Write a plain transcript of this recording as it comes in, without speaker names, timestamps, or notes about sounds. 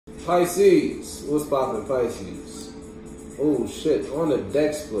Pisces, what's poppin', Pisces? Oh shit, on the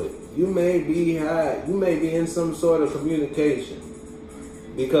deck split. You may be in some sort of communication.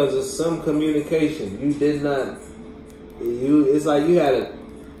 Because of some communication, you did not. It's like you had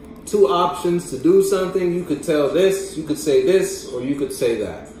two options to do something. You could tell this, you could say this, or you could say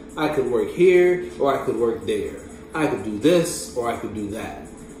that. I could work here, or I could work there. I could do this, or I could do that.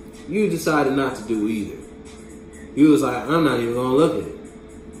 You decided not to do either. You was like, I'm not even gonna look at it.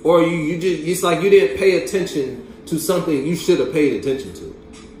 Or you just, it's like you didn't pay attention to something you should have paid attention to.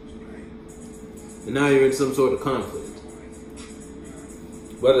 And now you're in some sort of conflict.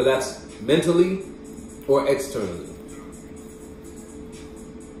 Whether that's mentally or externally.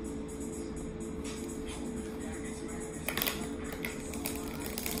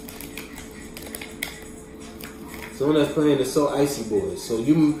 Someone that's playing is so icy boys. So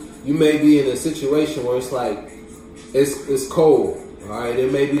you may be in a situation where it's like it's cold. All right,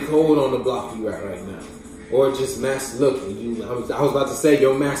 it may be cold on the block you at right now, or just look. I was about to say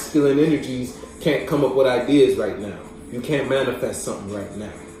your masculine energies can't come up with ideas right now. You can't manifest something right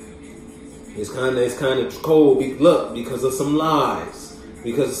now. It's kind of cold. Look, because of some lies,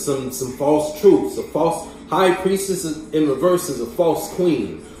 because of some false truths. A false high priestess in reverse is a false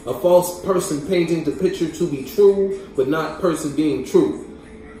queen. A false person painting the picture to be true, but not person being true.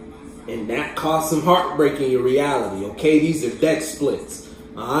 And that caused some heartbreak in your reality, okay? These are deck splits.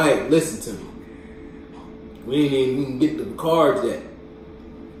 Alright, listen to me. We ain't even get to the cards yet.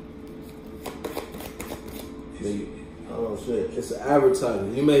 Oh shit, it's an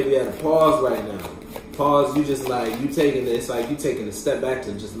advertisement. You may be at a pause right now. Pause, you just like, it's like you taking a step back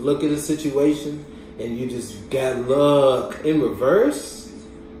to just look at a situation, and you just got luck in reverse.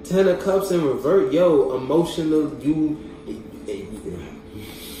 10 of Cups in reverse. Yo, emotional, you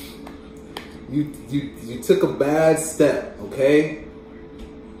took a bad step, okay?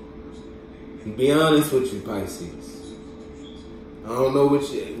 Be honest with you, Pisces. I don't know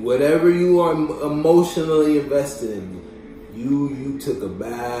whatever you are emotionally invested in, you took a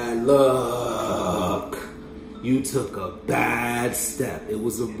bad luck. You took a bad step. It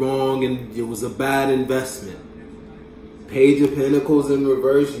was a bad investment. Page of Pentacles in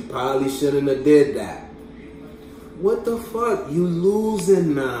reverse, you probably shouldn't have did that. What the fuck? You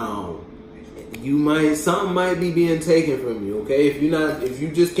losing now. Something might be being taken from you, okay? If you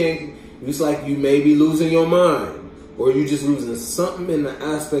just can't, it's like you may be losing your mind, or you just losing something in the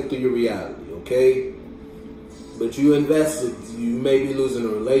aspect of your reality, okay? But you invested, you may be losing a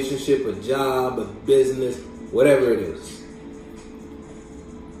relationship, a job, a business, whatever it is.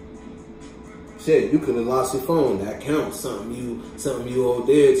 Shit, you could have lost your phone. That counts. Something you owe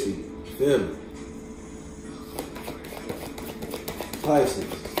dear to you. You feel me? Pisces,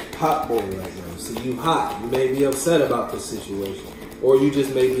 hot boy right now. So you hot. You may be upset about this situation, or you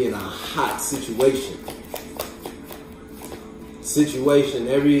just may be in a hot situation.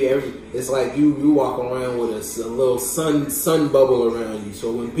 It's like you walk around with a little sun bubble around you.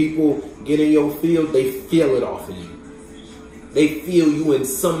 So when people get in your field, they feel it off of you. They feel you in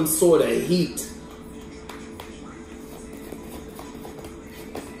some sort of heat.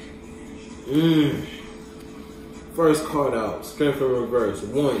 First card out, Strength in reverse.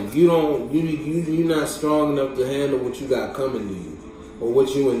 1, you're not strong enough to handle what you got coming to you, or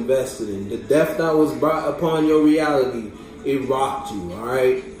what you invested in. The death that was brought upon your reality, it rocked you, all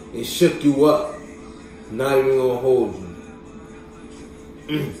right? It shook you up. Not even gonna hold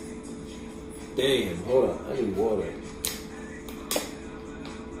you. Damn, hold on, I need water.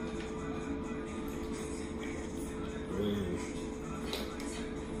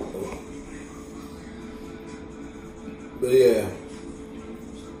 But yeah,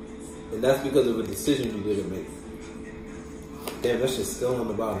 and that's because of a decision you didn't make. Damn, that shit's still on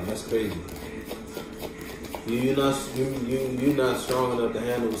the bottom. That's crazy. You're not strong enough to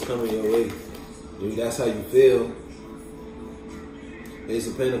handle what's coming your way. That's how you feel. Ace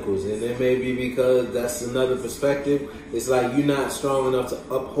of Pentacles, and it may be because that's another perspective. It's like you're not strong enough to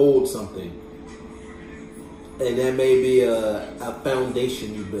uphold something, and that may be a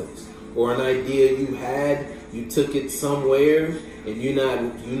foundation you built, or an idea you had. You took it somewhere, and you're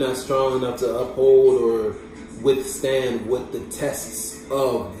not strong enough to uphold or withstand what the tests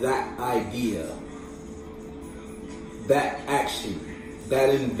of that idea, that action, that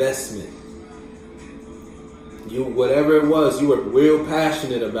investment. Whatever it was, you were real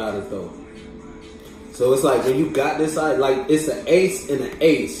passionate about it though. So it's like when you got this side, like it's an ace and an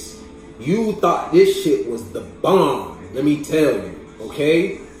ace. You thought this shit was the bomb. Let me tell you,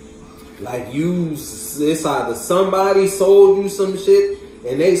 okay? Like it's either somebody sold you some shit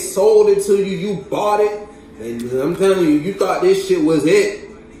and they sold it to you, you bought it, and I'm telling you, you thought this shit was it.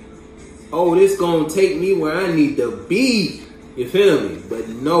 oh, this gonna take me where I need to be. You feel me? But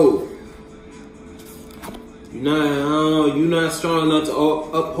no. You're not strong enough to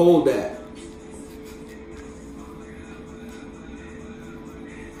uphold that.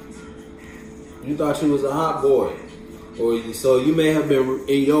 You thought you was a hot boy. So you may have been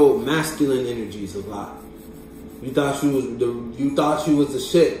in your masculine energies a lot. You thought you was the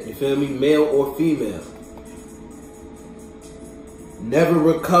shit. You feel me? Male or female. Never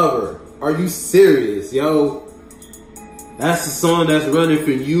recover. Are you serious, yo? That's the song that's running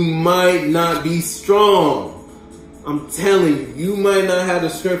for you. Might not be strong. I'm telling you, you might not have the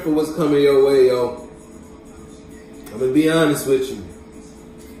strength for what's coming your way, yo. I'm gonna be honest with you.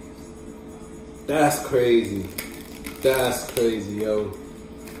 That's crazy. That's crazy, yo.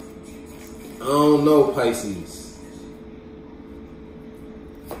 I don't know, Pisces.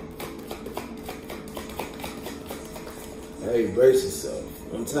 Hey, brace yourself.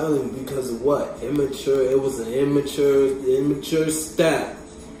 I'm telling you, because of what? Immature. It was an immature step.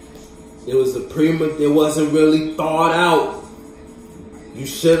 It was it wasn't really thought out. You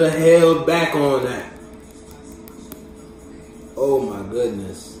should have held back on that. Oh my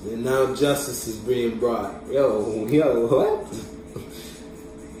goodness. And now justice is being brought. Yo, what?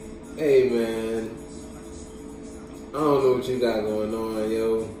 Hey man. I don't know what you got going on,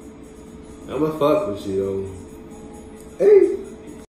 yo. I'ma fuck with you though. Hey.